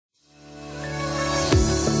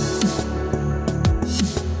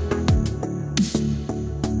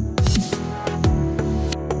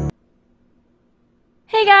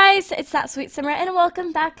guys, it's That Sweet Simmer, and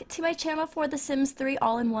welcome back to my channel for The Sims 3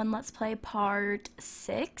 All-in-One Let's Play Part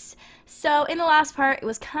 6. So, in the last part, it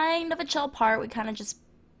was kind of a chill part. We kind of just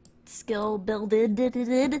skill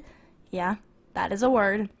builded. Yeah, that is a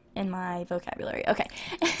word in my vocabulary. Okay.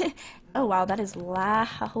 Oh, wow, that is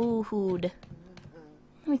loud.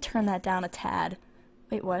 Let me turn that down a tad.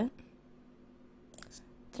 Wait, what?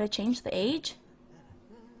 Did I change the age?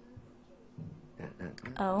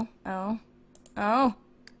 Oh.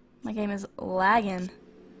 My game is lagging.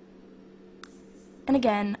 And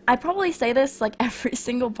again, I probably say this like every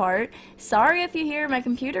single part. Sorry if you hear my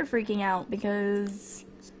computer freaking out because,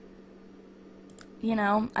 you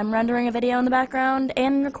know, I'm rendering a video in the background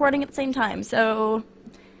and recording at the same time. So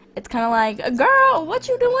it's kind of like, girl, what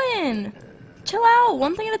you doing? Chill out,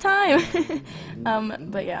 one thing at a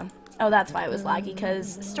time. But yeah. Oh, that's why it was laggy,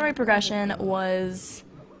 because story progression was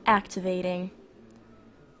activating.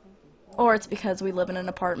 Or it's because we live in an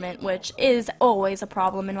apartment, which is always a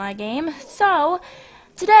problem in my game. So,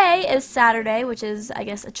 today is Saturday, which is, I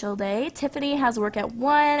guess, a chill day. Tiffany has work at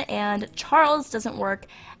 1, and Charles doesn't work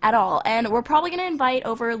at all. And we're probably going to invite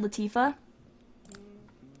over Latifah,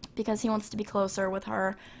 because he wants to be closer with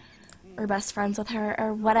her, or best friends with her,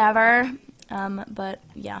 or whatever. But,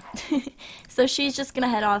 yeah. So she's just going to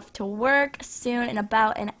head off to work soon in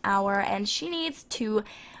about an hour, and she needs to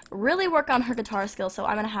really work on her guitar skills, so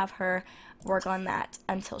I'm going to have her work on that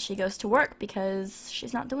until she goes to work, because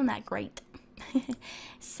she's not doing that great.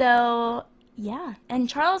 So, yeah. And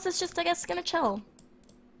Charles is just, I guess, going to chill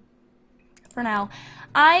for now.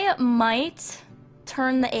 I might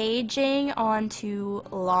turn the aging on to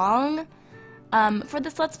long for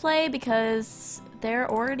this Let's Play, because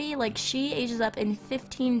they're already, like, she ages up in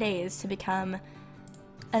 15 days to become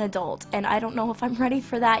an adult, and I don't know if I'm ready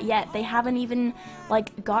for that yet. They haven't even,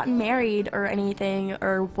 like, gotten married or anything,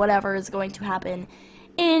 or whatever is going to happen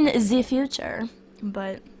in the future.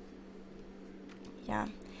 But, yeah.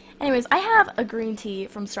 Anyways, I have a green tea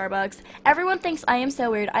from Starbucks. Everyone thinks I am so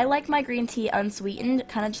weird. I like my green tea unsweetened,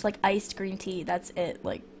 kind of just like iced green tea. That's it,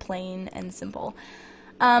 like, plain and simple.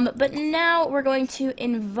 But now we're going to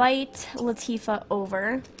invite Latifah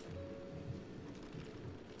over.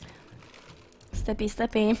 Slippy,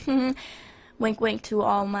 slippy. Wink, wink to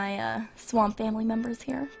all my Swamp family members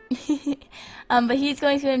here. But he's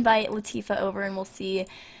going to invite Latifah over, and we'll see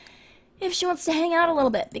if she wants to hang out a little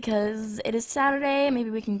bit, because it is Saturday. Maybe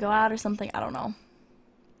we can go out or something. I don't know.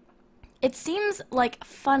 It seems like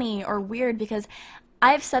funny or weird, because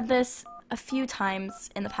I've said this a few times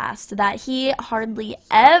in the past, that he hardly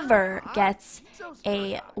ever gets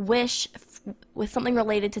a wish with something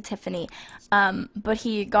related to Tiffany, but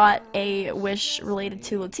he got a wish related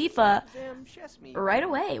to Latifah right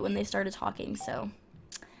away when they started talking. So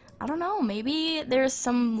I don't know, maybe there's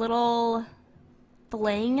some little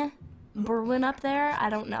fling brewing up there. I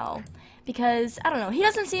don't know, because I don't know, he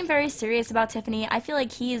doesn't seem very serious about Tiffany. I feel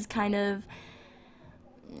like he is kind of,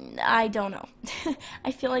 I don't know.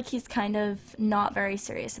 I feel like he's kind of not very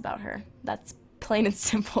serious about her. That's plain and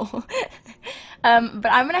simple.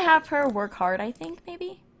 But I'm gonna have her work hard, I think,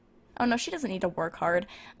 maybe? Oh no, she doesn't need to work hard.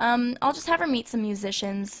 I'll just have her meet some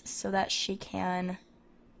musicians so that she can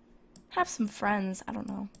have some friends. I don't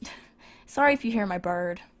know. Sorry if you hear my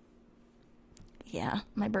bird. Yeah,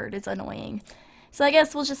 my bird is annoying. So I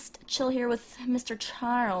guess we'll just chill here with Mr.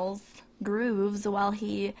 Charles Grooves while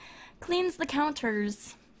he cleans the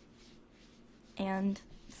counters and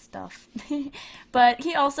stuff. But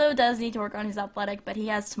he also does need to work on his athletic, but he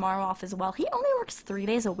has tomorrow off as well. He only works 3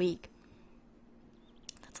 days a week.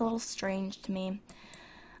 That's a little strange to me.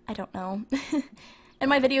 I don't know. And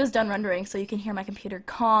my video is done rendering, so you can hear my computer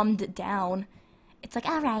calmed down. It's like,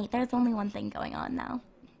 alright, there's only one thing going on now.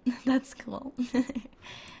 That's cool.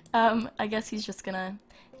 I guess he's just gonna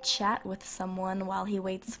chat with someone while he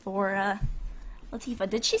waits for Latifah.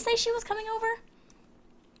 Did she say she was coming over?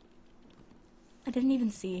 I didn't even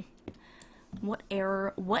see. What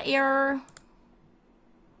error? What error?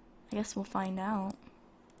 I guess we'll find out.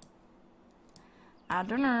 I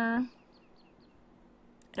don't know.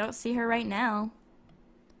 I don't see her right now.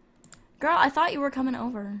 Girl, I thought you were coming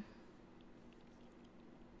over.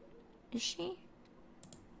 Is she?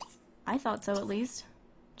 I thought so, at least.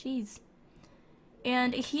 Jeez.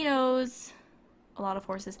 And he knows a lot of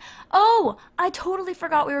horses. Oh! I totally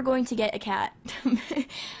forgot we were going to get a cat.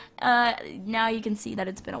 Now you can see that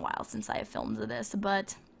it's been a while since I have filmed this,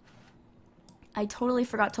 but I totally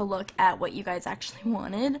forgot to look at what you guys actually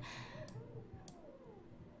wanted.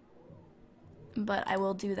 But I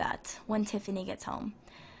will do that when Tiffany gets home.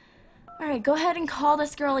 Alright, go ahead and call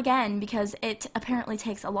this girl again, because it apparently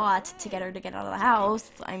takes a lot to get her to get out of the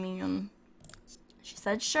house. I mean, She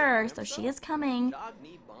said sure, so she is coming.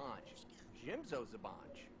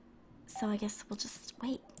 So I guess we'll just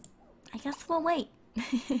wait. I guess we'll wait.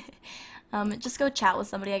 Just go chat with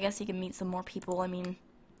somebody. I guess you can meet some more people. I mean,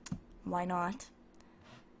 why not?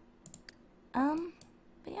 But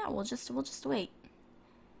yeah, we'll just wait.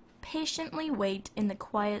 Patiently wait in the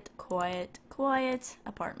quiet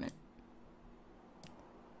apartment.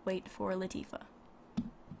 Wait for Latifah.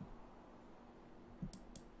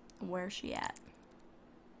 Where's she at?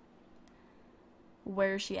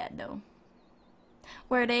 Where's she at, though?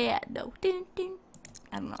 Where they at, though? Ding, ding.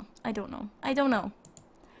 I don't know. I don't know. I don't know.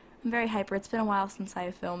 I'm very hyper. It's been a while since I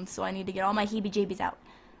have filmed, so I need to get all my heebie-jeebies out.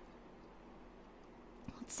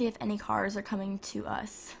 Let's see if any cars are coming to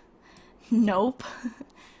us. Nope.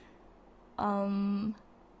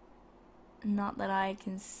 Not that I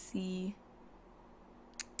can see.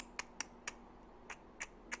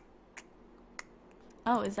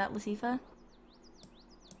 Oh, is that Latifah?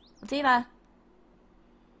 Latifah?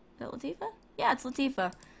 Is that Latifah? Yeah, it's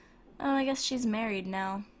Latifah. Oh, I guess she's married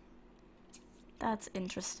now. That's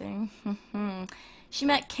interesting. She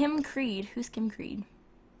met Kim Creed. Who's Kim Creed?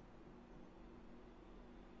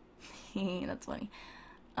 That's funny.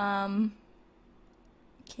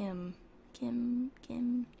 Kim.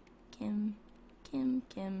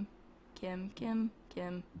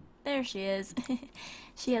 There she is.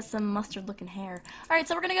 She has some mustard-looking hair. Alright,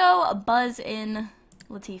 so we're gonna go buzz in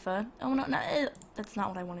Latifah. Oh, no, that's not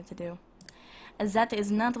what I wanted to do. That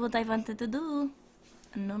is not what I wanted to do.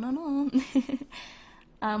 No.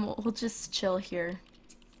 We'll just chill here.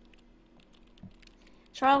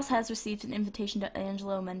 Charles has received an invitation to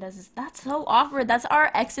Angelo Mendez's. That's so awkward. That's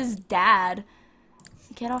our ex's dad.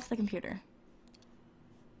 Get off the computer.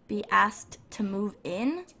 Be asked to move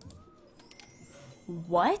in?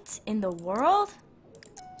 What in the world?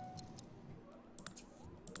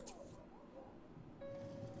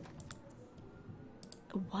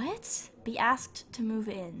 What? Be asked to move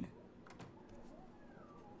in.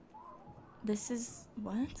 This is...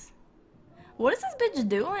 what? What is this bitch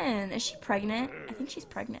doing? Is she pregnant? I think she's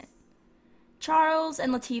pregnant. Charles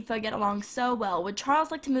and Latifah get along so well. Would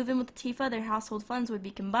Charles like to move in with Latifah? Their household funds would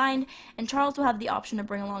be combined, and Charles will have the option to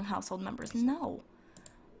bring along household members. No.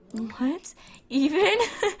 What? Even?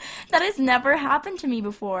 That has never happened to me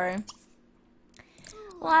before.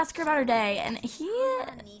 We'll ask her about her day, and he...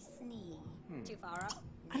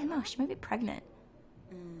 I don't know, she might be pregnant.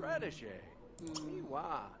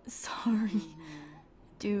 Sorry.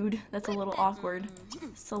 Dude, that's a little awkward.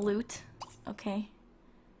 Salute. Okay.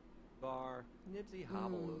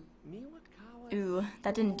 Ooh,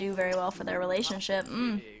 that didn't do very well for their relationship.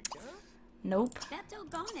 Nope.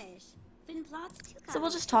 So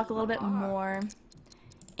we'll just talk a little bit more.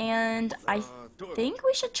 And I think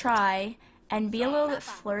we should try and be a little bit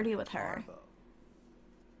flirty with her.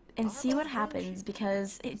 And see what happens,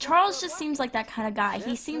 because Charles just seems like that kind of guy.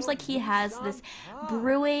 He seems like he has this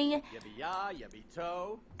brewing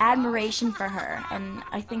admiration for her, and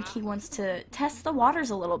I think he wants to test the waters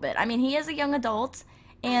a little bit. I mean, he is a young adult,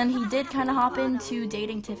 and he did kind of hop into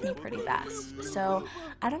dating Tiffany pretty fast. So,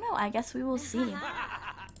 I don't know. I guess we will see.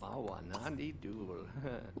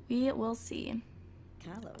 We will see.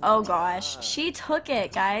 Oh gosh, she took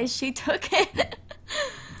it, guys. She took it.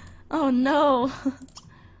 Oh no.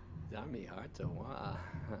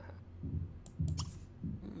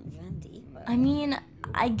 I mean,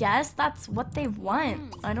 I guess that's what they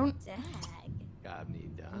want. I don't...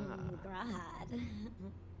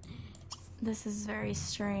 This is very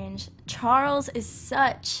strange. Charles is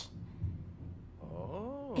such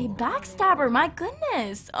a backstabber. My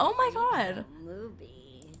goodness. Oh my god.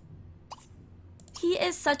 He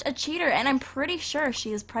is such a cheater, and I'm pretty sure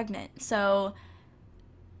she is pregnant. So...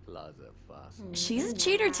 she's a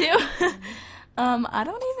cheater too. I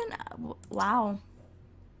don't even... wow.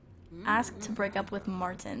 Asked to break up with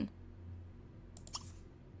Martin.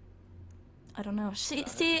 I don't know.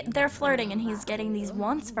 See, they're flirting and he's getting these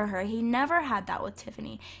wants for her. He never had that with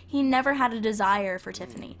Tiffany. He never had a desire for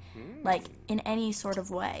Tiffany. Like, in any sort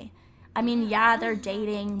of way. I mean, yeah, they're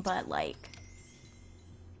dating, but like...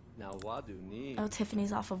 oh,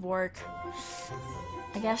 Tiffany's off of work.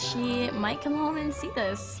 I guess she might come home and see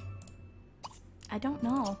this. I don't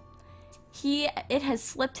know. It has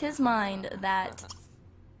slipped his mind that...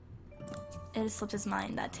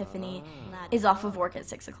 Tiffany is off of work at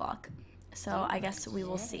 6 o'clock. So I guess we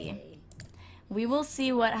will see. We will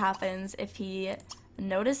see what happens, if he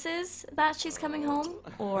notices that she's coming home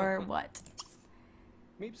or what.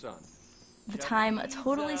 The time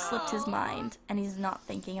totally slipped his mind and he's not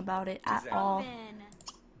thinking about it at all.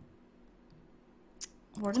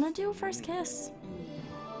 We're gonna do a first kiss.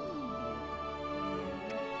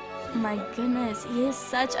 My goodness, he is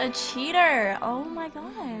such a cheater. Oh my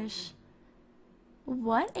gosh.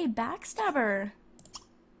 What a backstabber.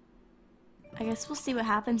 I guess we'll see what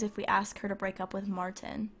happens if we ask her to break up with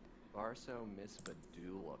Martin.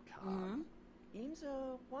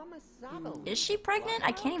 Is she pregnant?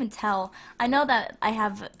 I can't even tell. I know that I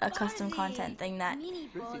have a custom content thing that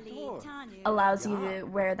allows you to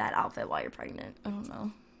wear that outfit while you're pregnant. I don't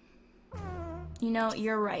know. You know,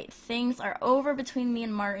 you're right. Things are over between me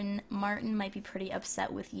and Martin. Martin might be pretty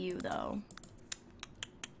upset with you, though.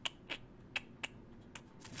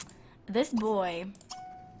 This boy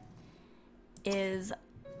is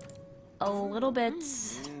a little bit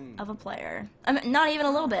of a player. I mean, not even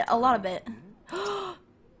a little bit, a lot of it.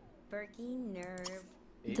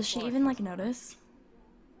 Does she even, like, notice?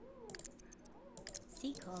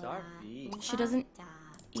 She doesn't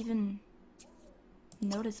even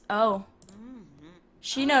notice. Oh.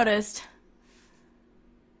 She noticed.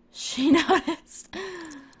 She noticed.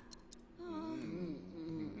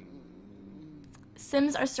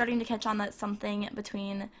 Sims are starting to catch on that something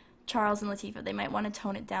between Charles and Latifah. They might want to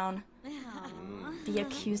tone it down. Be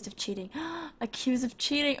accused of cheating. Accused of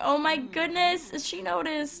cheating. Oh my goodness. She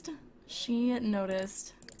noticed. She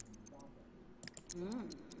noticed.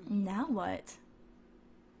 Now what?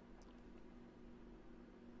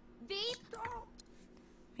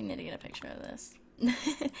 We need to get a picture of this.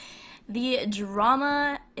 The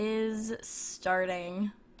drama is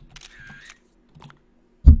starting.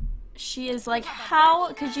 She is like,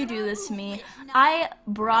 how could you do this to me? I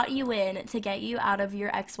brought you in to get you out of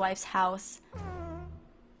your ex-wife's house.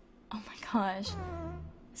 Oh my gosh.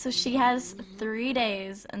 So she has 3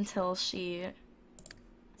 days until she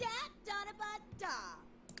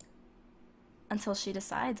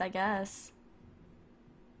decides, I guess.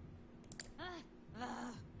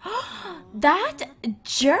 That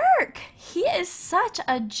jerk! He is such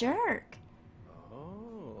a jerk.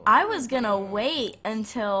 I was gonna wait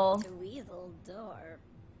until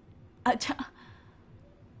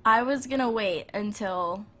I was gonna wait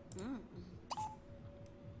until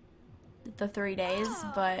the 3 days,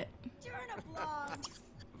 but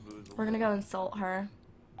we're gonna go insult her.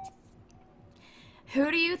 Who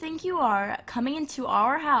do you think you are, coming into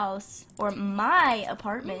our house or my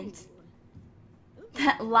apartment?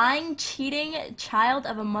 That lying, cheating child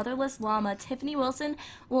of a motherless llama, Tiffany Wilson,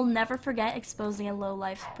 will never forget exposing a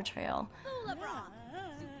low-life betrayal.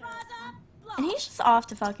 And he's just off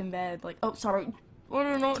to fucking bed. Like, oh, sorry. I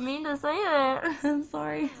did not mean to say that. I'm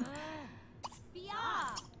sorry.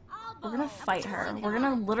 We're gonna fight her. We're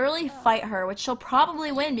gonna literally fight her, which she'll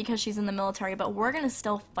probably win because she's in the military, but we're gonna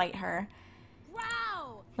still fight her.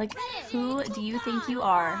 Like, who do you think you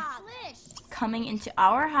are, coming into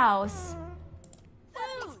our house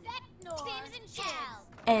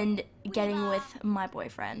and getting with my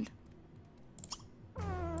boyfriend?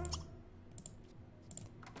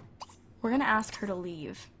 We're gonna ask her to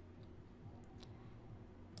leave.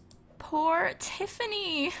 Poor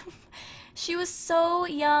Tiffany. She was so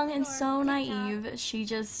young and so naive. She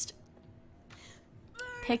just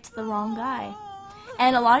picked the wrong guy.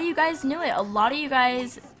 And a lot of you guys knew it. A lot of you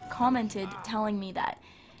guys commented telling me that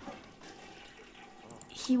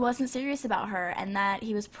he wasn't serious about her and that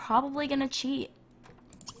he was probably gonna cheat.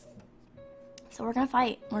 So we're gonna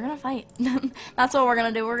fight. We're gonna fight. That's what we're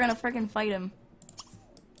gonna do. We're gonna freaking fight him.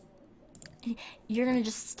 You're gonna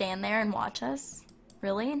just stand there and watch us?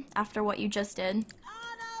 Really? After what you just did?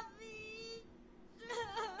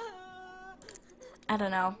 I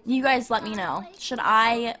don't know. You guys let me know. Should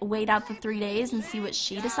I wait out the 3 days and see what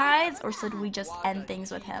she decides, or should we just end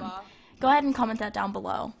things with him? Go ahead and comment that down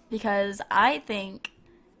below, because I think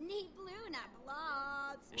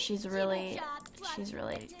she's really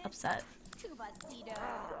upset.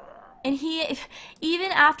 And he,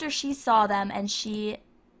 even after she saw them and she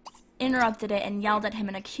interrupted it and yelled at him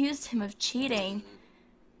and accused him of cheating,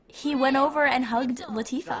 he went over and hugged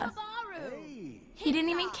Latifah. He didn't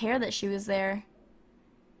even care that she was there.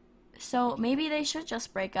 So maybe they should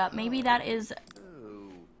just break up. Maybe that is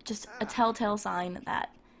just a telltale sign that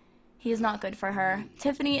he is not good for her.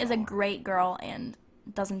 Tiffany is a great girl and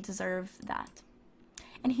doesn't deserve that.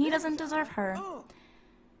 And he doesn't deserve her.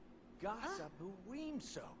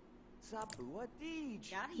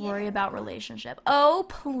 Worry about relationship. Oh,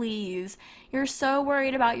 please. You're so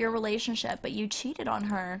worried about your relationship, but you cheated on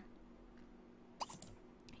her.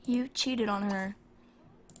 You cheated on her.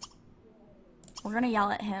 We're gonna yell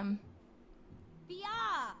at him.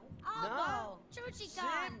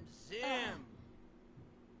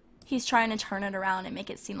 He's trying to turn it around and make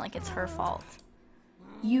it seem like it's her fault.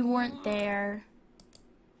 You weren't there.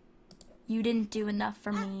 You didn't do enough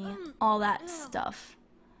for me. All that stuff.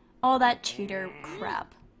 All that cheater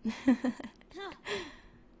crap.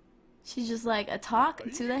 She's just like, a talk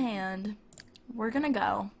to the hand. We're gonna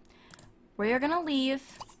go. We're gonna leave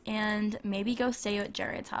and maybe go stay at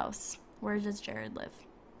Jared's house. Where does Jared live?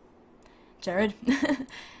 Jared?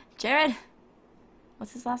 Jared!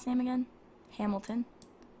 What's his last name again? Hamilton.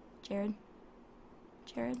 Jared.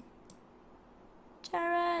 Jared.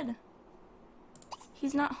 Jared!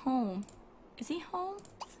 He's not home. Is he home?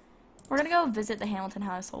 We're gonna go visit the Hamilton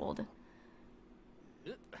household.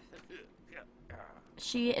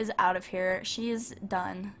 She is out of here. She is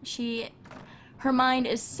done. Her mind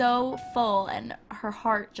is so full and her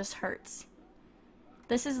heart just hurts.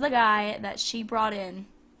 This is the guy that she brought in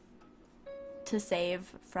to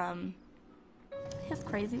save from his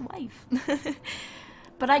crazy wife.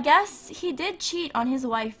 But I guess he did cheat on his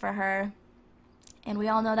wife for her. And we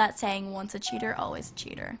all know that saying, once a cheater, always a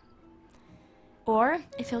cheater. Or,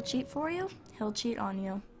 if he'll cheat for you, he'll cheat on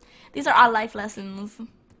you. These are our life lessons.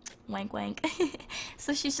 Wank wank.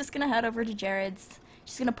 So she's just gonna head over to Jared's.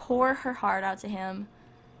 She's gonna pour her heart out to him.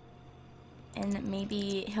 And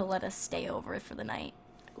maybe he'll let us stay over for the night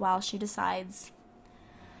while she decides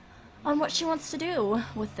on what she wants to do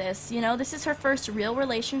with this. You know, this is her first real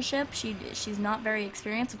relationship. She's not very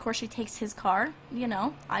experienced. Of course, she takes his car. You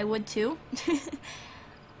know, I would too.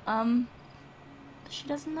 She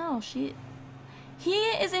doesn't know. He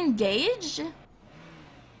is engaged?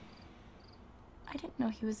 I didn't know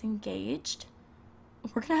he was engaged.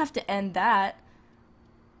 We're gonna have to end that.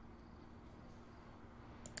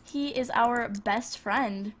 He is our best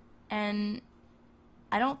friend, and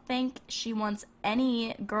I don't think she wants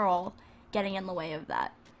any girl getting in the way of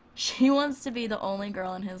that. She wants to be the only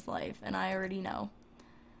girl in his life, and I already know.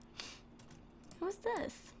 Who's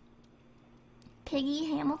this? Piggy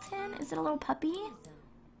Hamilton? Is it a little puppy?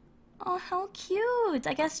 Oh, how cute.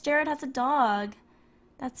 I guess Jared has a dog.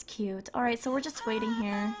 That's cute. Alright, so we're just waiting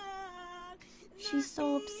here. She's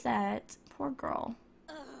so upset. Poor girl.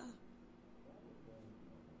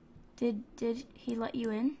 Did he let you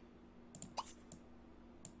in?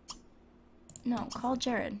 No, call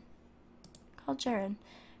Jared. Call Jared.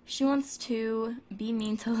 She wants to be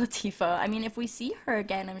mean to Latifah. I mean, if we see her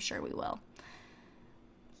again, I'm sure we will.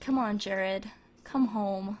 Come on, Jared. Come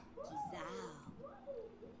home.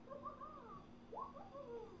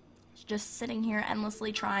 She's just sitting here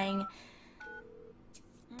endlessly trying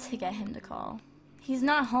to get him to call. He's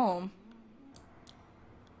not home.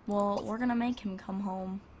 Well, we're gonna make him come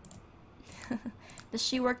home. Does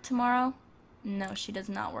she work tomorrow? No, she does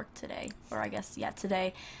not work today. Or I guess, yeah,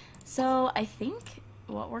 today. So, I think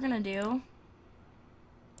what we're gonna do...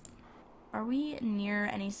 Are we near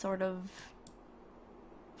any sort of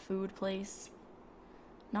food place?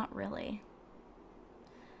 Not really.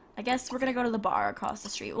 I guess we're gonna go to the bar across the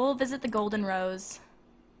street. We'll visit the Golden Rose.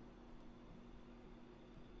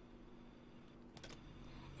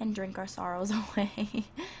 And drink our sorrows away.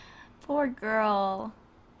 Poor girl.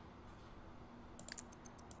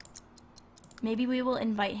 Maybe we will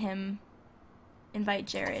invite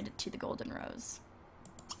Jared to the Golden Rose.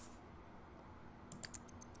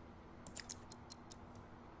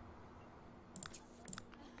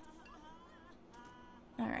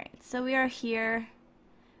 Alright, so we are here.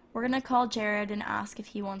 We're gonna call Jared and ask if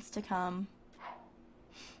he wants to come.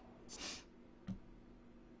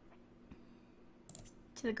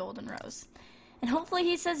 To the Golden Rose. And hopefully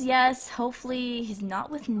he says yes. Hopefully he's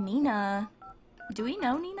not with Nina. Do we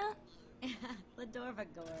know Nina?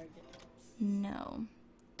 No.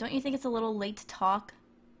 Don't you think it's a little late to talk?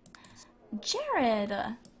 Jared!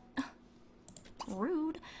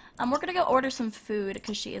 Rude. We're gonna go order some food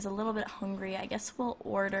because she is a little bit hungry. I guess we'll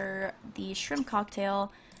order the shrimp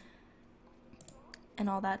cocktail and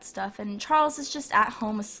all that stuff. And Charles is just at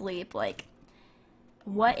home asleep. Like,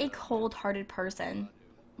 what a cold-hearted person.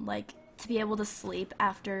 Like, to be able to sleep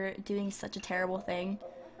after doing such a terrible thing.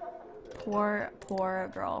 Poor,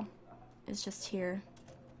 poor girl is just here.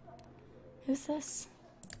 Who's this?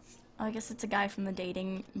 Oh, I guess it's a guy from the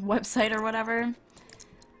dating website or whatever.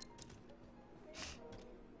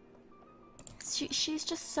 She's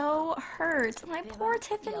just so hurt. My poor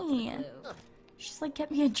Tiffany. She's like, get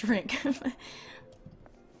me a drink.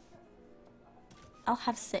 I'll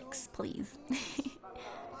have 6, please.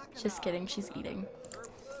 Just kidding, she's eating.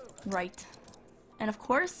 Right. And of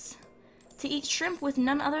course, to eat shrimp with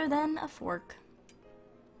none other than a fork.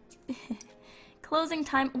 Closing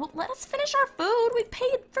time. Well, let us finish our food. We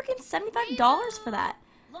paid freaking $75 for that.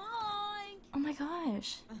 Oh my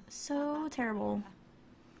gosh. So terrible.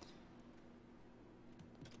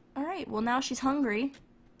 Alright, well now she's hungry.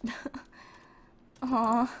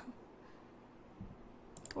 Aw.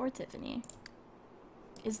 Poor Tiffany.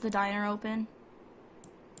 Is the diner open?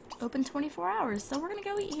 Open 24 hours, so we're gonna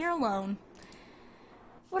go eat here alone.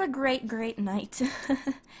 What a great, great night.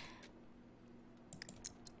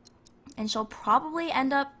 And she'll probably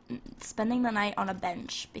end up spending the night on a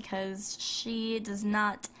bench because she does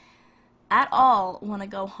not at all want to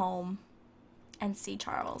go home and see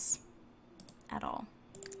Charles. At all.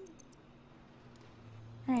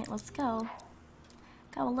 Alright, let's go.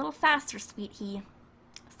 Go a little faster, sweet he.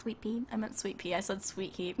 Sweet pea? I meant sweet pea. I said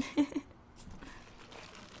sweet heat.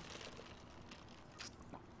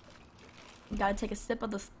 Gotta take a sip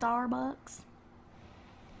of the Starbucks.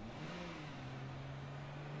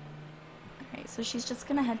 Alright, so she's just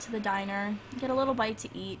gonna head to the diner, get a little bite to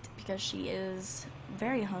eat because she is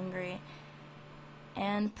very hungry,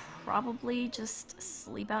 and probably just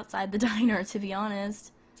sleep outside the diner, to be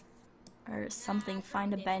honest. Or something,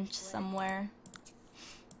 find a bench somewhere.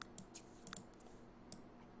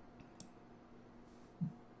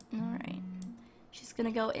 Alright, she's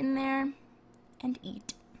gonna go in there and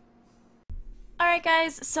eat. Alright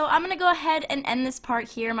guys, so I'm gonna go ahead and end this part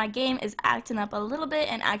here. My game is acting up a little bit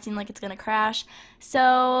and acting like it's gonna crash.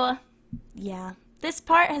 So, yeah. This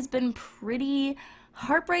part has been pretty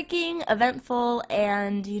heartbreaking, eventful,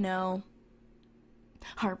 and, you know,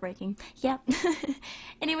 heartbreaking. Yeah.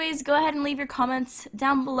 Anyways, go ahead and leave your comments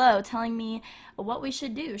down below telling me what we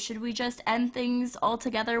should do. Should we just end things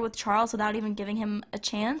altogether with Charles without even giving him a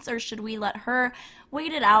chance, or should we let her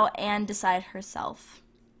wait it out and decide herself?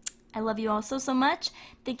 I love you all so, so much.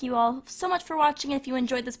 Thank you all so much for watching. If you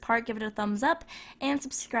enjoyed this part, give it a thumbs up, and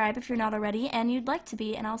subscribe if you're not already and you'd like to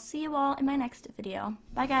be, and I'll see you all in my next video.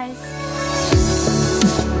 Bye, guys.